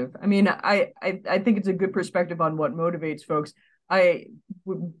perspective. I mean, I think it's a good perspective on what motivates folks. I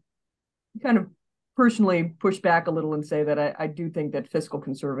would kind of personally push back a little and say that I do think that fiscal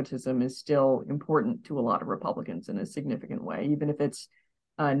conservatism is still important to a lot of Republicans in a significant way, even if it's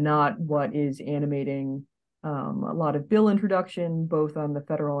not what is animating a lot of bill introduction, both on the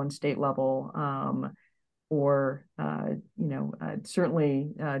federal and state level, or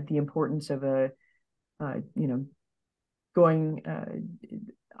certainly the importance of going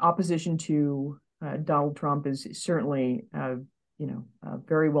opposition to Donald Trump is certainly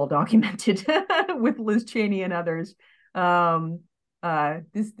very well documented with Liz Cheney and others.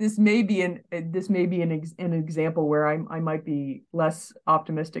 This may be an example where I might be less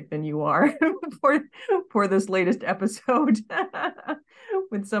optimistic than you are for this latest episode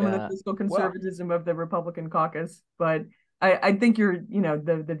with some of the fiscal conservatism of the Republican caucus. But I think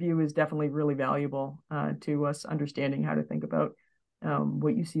the view is definitely really valuable to us understanding how to think about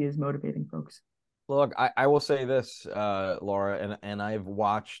what you see as motivating folks. Look, I will say this, Laura, and I've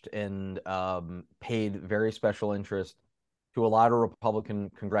watched and paid very special interest to a lot of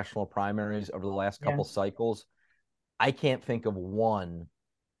Republican congressional primaries over the last couple cycles. I can't think of one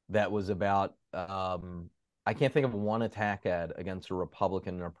that was about, I can't think of one attack ad against a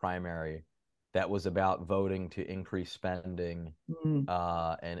Republican in a primary that was about voting to increase spending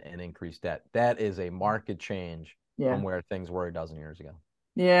and increase debt. That is a marked change from where things were a dozen years ago.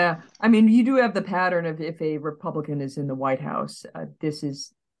 Yeah. I mean, you do have the pattern of if a Republican is in the White House, this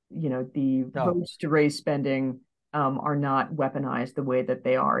is, the votes to raise spending are not weaponized the way that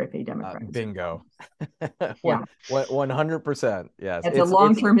they are if a Democrat. Bingo. 100%. Yes. It's a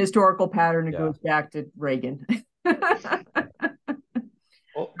long-term historical pattern. It goes back to Reagan.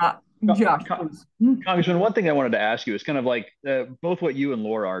 Josh, Congressman, one thing I wanted to ask you is kind of like both what you and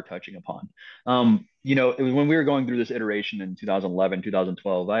Laura are touching upon. It was when we were going through this iteration in 2011,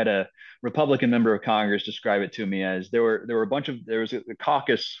 2012, I had a Republican member of Congress describe it to me as there was a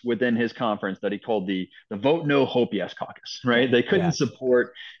caucus within his conference that he called the Vote No Hope Yes caucus, right? They couldn't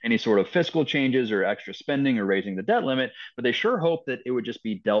support any sort of fiscal changes or extra spending or raising the debt limit, but they sure hoped that it would just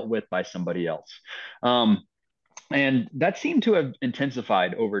be dealt with by somebody else. And that seemed to have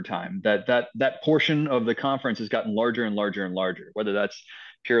intensified over time. That portion of the conference has gotten larger and larger and larger, whether that's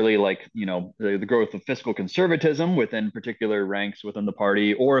purely like, the growth of fiscal conservatism within particular ranks within the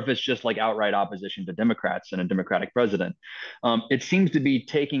party, or if it's just like outright opposition to Democrats and a Democratic president. It seems to be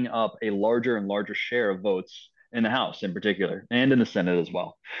taking up a larger and larger share of votes in the House in particular, and in the Senate as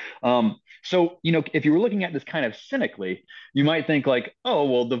well. So, if you were looking at this kind of cynically, you might think like, oh,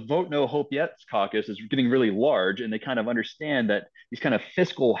 well, the Vote No Hope Yes caucus is getting really large, and they kind of understand that these kind of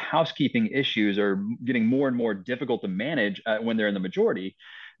fiscal housekeeping issues are getting more and more difficult to manage when they're in the majority.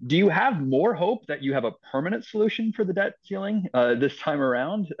 Do you have more hope that you have a permanent solution for the debt ceiling this time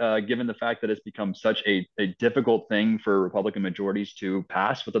around, given the fact that it's become such a difficult thing for Republican majorities to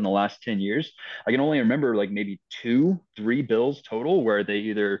pass within the last 10 years? I can only remember like maybe 2-3 bills total where they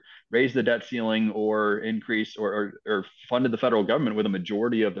either raised the debt ceiling or increased or funded the federal government with a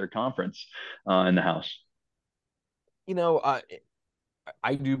majority of their conference in the House.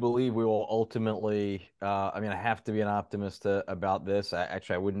 I do believe we will ultimately, I have to be an optimist about this.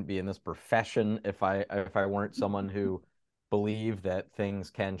 I wouldn't be in this profession if I weren't someone who believed that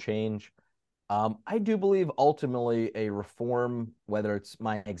things can change. I do believe ultimately a reform, whether it's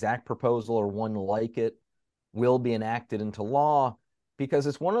my exact proposal or one like it, will be enacted into law, because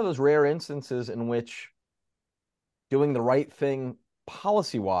it's one of those rare instances in which doing the right thing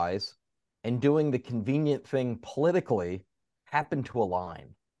policy-wise and doing the convenient thing politically happen to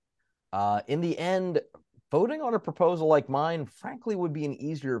align. In the end, voting on a proposal like mine, frankly, would be an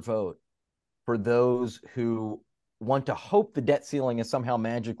easier vote for those who want to hope the debt ceiling is somehow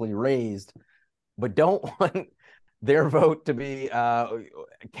magically raised, but don't want their vote to be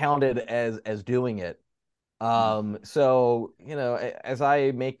counted as doing it. So, as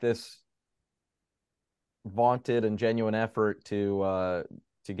I make this vaunted and genuine effort to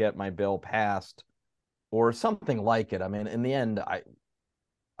get my bill passed or something like it, I mean, in the end, I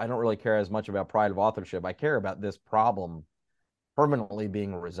don't really care as much about pride of authorship. I care about this problem permanently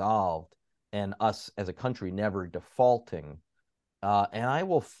being resolved and us as a country never defaulting. And I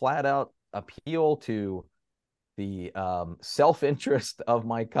will flat out appeal to the self-interest of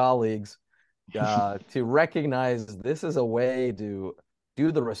my colleagues to recognize this is a way to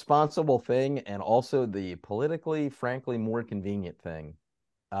do the responsible thing and also the politically, frankly, more convenient thing.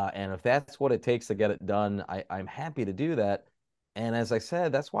 And if that's what it takes to get it done, I'm happy to do that. And as I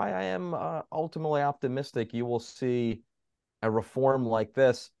said, that's why I am ultimately optimistic you will see a reform like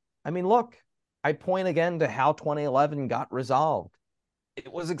this. I mean, look, I point again to how 2011 got resolved.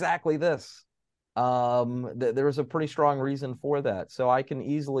 It was exactly this. There was a pretty strong reason for that. So I can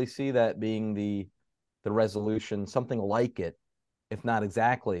easily see that being the resolution, something like it, if not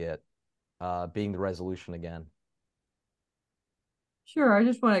exactly it, being the resolution again. Sure. I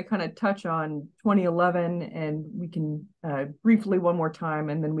just want to kind of touch on 2011, and we can briefly one more time,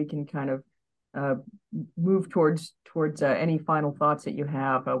 and then we can kind of uh, move towards any final thoughts that you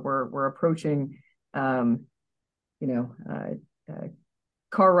have. We're approaching, you know,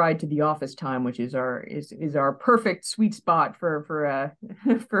 car ride to the office time, which is our perfect sweet spot for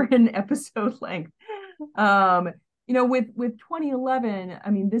for an episode length. With 2011, I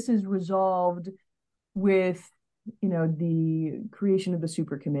mean, this is resolved with the creation of the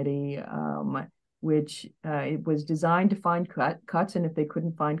super committee, which it was designed to find cuts, and if they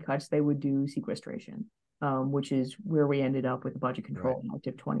couldn't find cuts, they would do sequestration, which is where we ended up with the Budget Control Act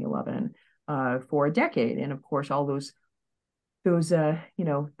of 2011 for a decade. And of course, all those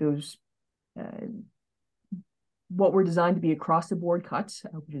what were designed to be across the board cuts,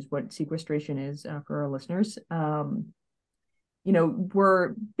 which is what sequestration is for our listeners,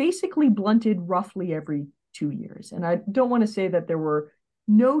 were basically blunted roughly every 2 years. And I don't want to say that there were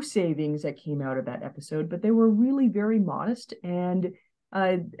no savings that came out of that episode, but they were really very modest. And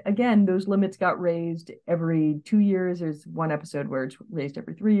again, those limits got raised every 2 years. There's one episode where it's raised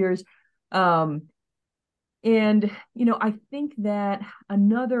every 3 years. I think that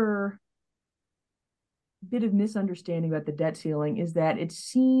another bit of misunderstanding about the debt ceiling is that it's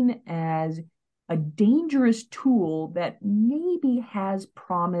seen as a dangerous tool that maybe has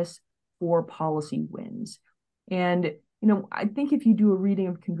promise for policy wins. And, I think if you do a reading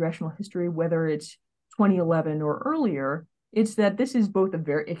of congressional history, whether it's 2011 or earlier, it's that this is both a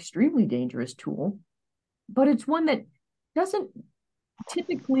very extremely dangerous tool, but it's one that doesn't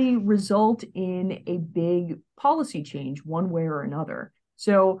typically result in a big policy change one way or another.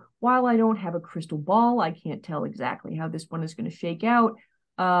 So while I don't have a crystal ball, I can't tell exactly how this one is going to shake out.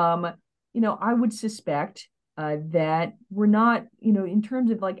 I would suspect that we're not, in terms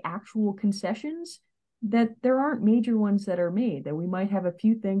of like actual concessions, that there aren't major ones that are made, that we might have a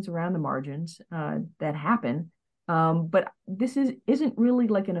few things around the margins that happen. But this isn't really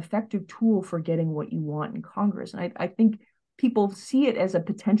like an effective tool for getting what you want in Congress. And I think people see it as a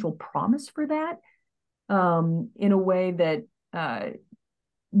potential promise for that in a way that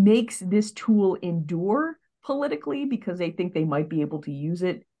makes this tool endure politically, because they think they might be able to use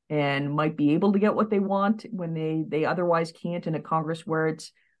it and might be able to get what they want when they otherwise can't in a Congress where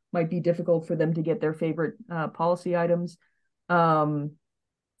it's might be difficult for them to get their favorite policy items. And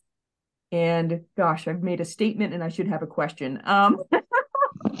gosh, I've made a statement and I should have a question. Um,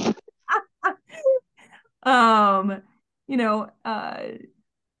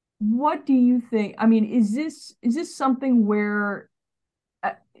 what do you think? I mean, is this something where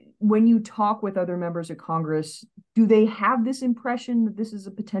when you talk with other members of Congress, do they have this impression that this is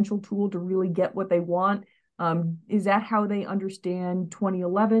a potential tool to really get what they want? Is that how they understand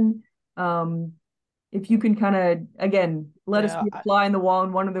 2011? If you can kind of, again, let us be a fly in the wall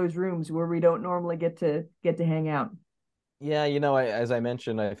in one of those rooms where we don't normally get to hang out. Yeah, as I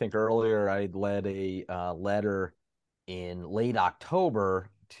mentioned, I think earlier, I led a letter in late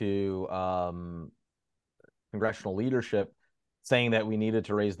October to congressional leadership saying that we needed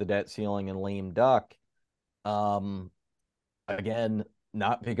to raise the debt ceiling and lame duck. Again,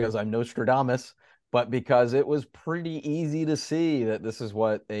 not because I'm Nostradamus, but because it was pretty easy to see that this is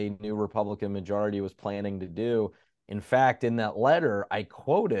what a new Republican majority was planning to do. In fact, in that letter, I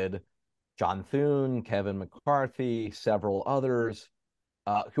quoted John Thune, Kevin McCarthy, several others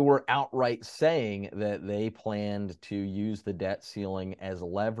who were outright saying that they planned to use the debt ceiling as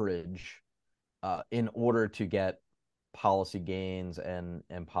leverage in order to get policy gains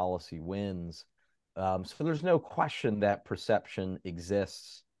and policy wins. So there's no question that perception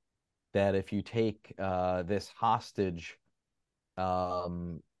exists that if you take this hostage,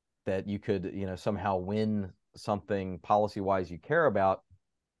 that you could, somehow win something policy-wise you care about.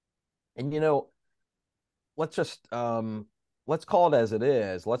 And, let's just let's call it as it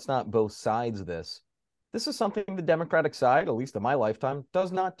is. Let's not both sides this. This is something the Democratic side, at least in my lifetime,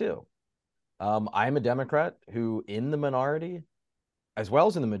 does not do. I'm a Democrat who, in the minority, as well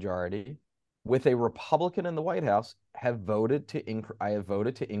as in the majority, with a Republican in the White House, have voted to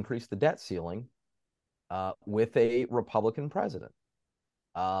increase the debt ceiling with a Republican president.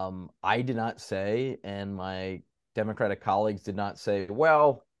 I did not say, and my Democratic colleagues did not say,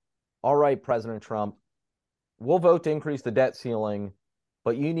 well, all right, President Trump, we'll vote to increase the debt ceiling,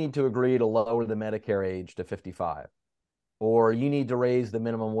 but you need to agree to lower the Medicare age to 55, or you need to raise the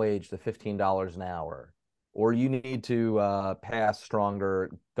minimum wage to $15 an hour, or you need to pass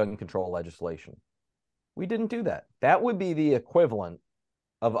stronger gun control legislation. We didn't do that. That would be the equivalent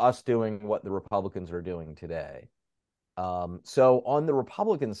of us doing what the Republicans are doing today. So on the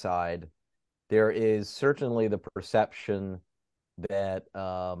Republican side, there is certainly the perception that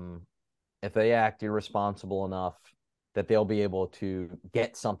if they act irresponsible enough, that they'll be able to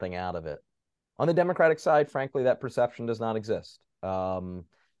get something out of it. On the Democratic side, frankly, that perception does not exist.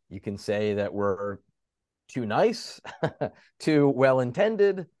 You can say that we're too nice, too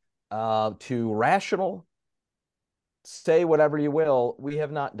well-intended, too rational. Say whatever you will. We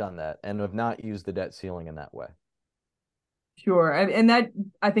have not done that and have not used the debt ceiling in that way. Sure. And that,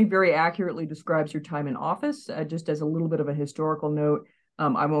 I think, very accurately describes your time in office. Just as a little bit of a historical note,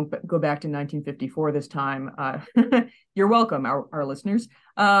 I won't go back to 1954 this time. You're welcome, our listeners.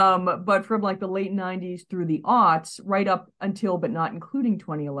 But from like the late 90s through the aughts, right up until but not including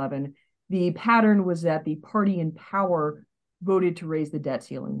 2011, the pattern was that the party in power voted to raise the debt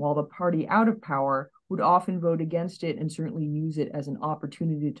ceiling, while the party out of power would often vote against it and certainly use it as an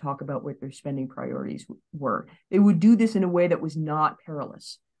opportunity to talk about what their spending priorities were. They would do this in a way that was not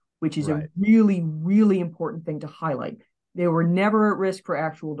perilous, which is a really, really important thing to highlight. They were never at risk for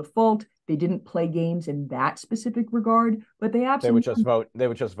actual default. They didn't play games in that specific regard, but they absolutely They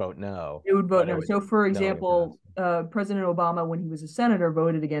would just vote no. They would vote no. So, for example, President Obama, when he was a senator,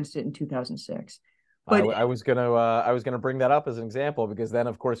 voted against it in 2006. But I was gonna bring that up as an example, because then,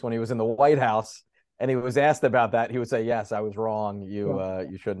 of course, when he was in the White House and he was asked about that, he would say, "Yes, I was wrong.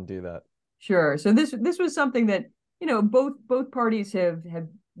 You shouldn't do that." Sure. So this was something that both parties have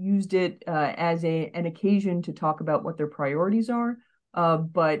used it as an occasion to talk about what their priorities are,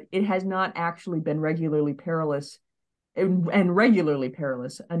 but it has not actually been regularly perilous and regularly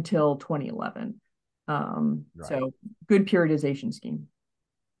perilous until 2011. So good periodization scheme.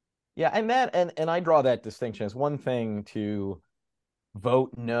 Yeah, and I draw that distinction. It's one thing to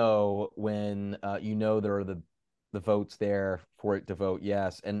vote no when there are the votes there for it to vote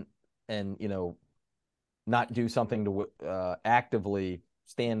yes, and not do something to actively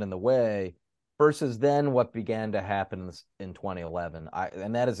stand in the way, versus then what began to happen in 2011.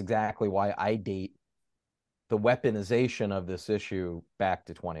 And that is exactly why I date the weaponization of this issue back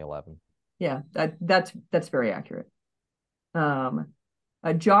to 2011. Yeah, that's very accurate.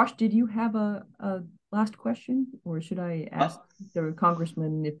 Josh, did you have a last question, or should I ask the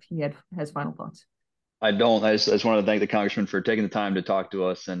Congressman if he has final thoughts? I don't. I just want to thank the Congressman for taking the time to talk to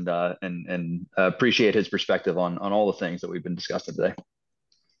us and appreciate his perspective on all the things that we've been discussing today.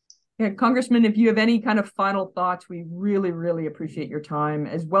 Yeah, Congressman, if you have any kind of final thoughts, we really, really appreciate your time,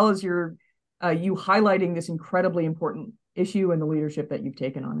 as well as you highlighting this incredibly important issue and the leadership that you've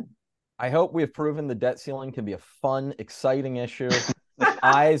taken on it. I hope we have proven the debt ceiling can be a fun, exciting issue.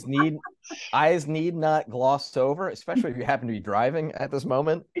 Eyes need not gloss over, especially if you happen to be driving at this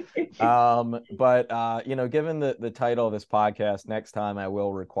moment. But given the title of this podcast, next time I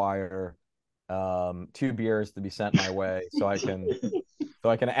will require 2 beers to be sent my way so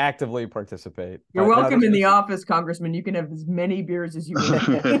I can actively participate. You're welcome in the office, Congressman. You can have as many beers as you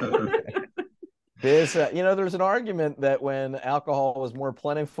want. There's an argument that when alcohol was more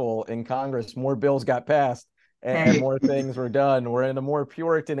plentiful in Congress, more bills got passed and more things were done. We're in a more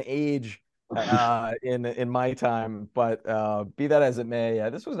Puritan age in my time, but be that as it may,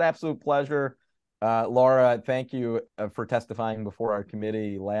 this was an absolute pleasure. Laura, thank you for testifying before our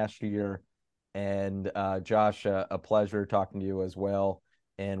committee last year, and Josh, a pleasure talking to you as well.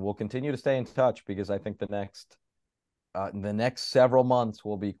 And we'll continue to stay in touch, because I think the next several months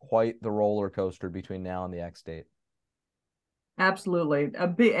will be quite the roller coaster between now and the X date. Absolutely.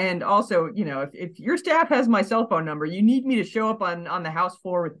 And also, if your staff has my cell phone number, you need me to show up on the House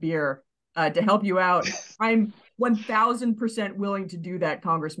floor with beer. to help you out. I'm 1000% willing to do that,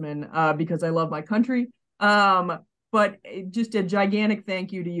 Congressman, because I love my country. But just a gigantic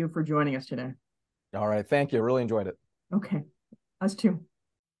thank you to you for joining us today. All right. Thank you. Really enjoyed it. Okay. Us too.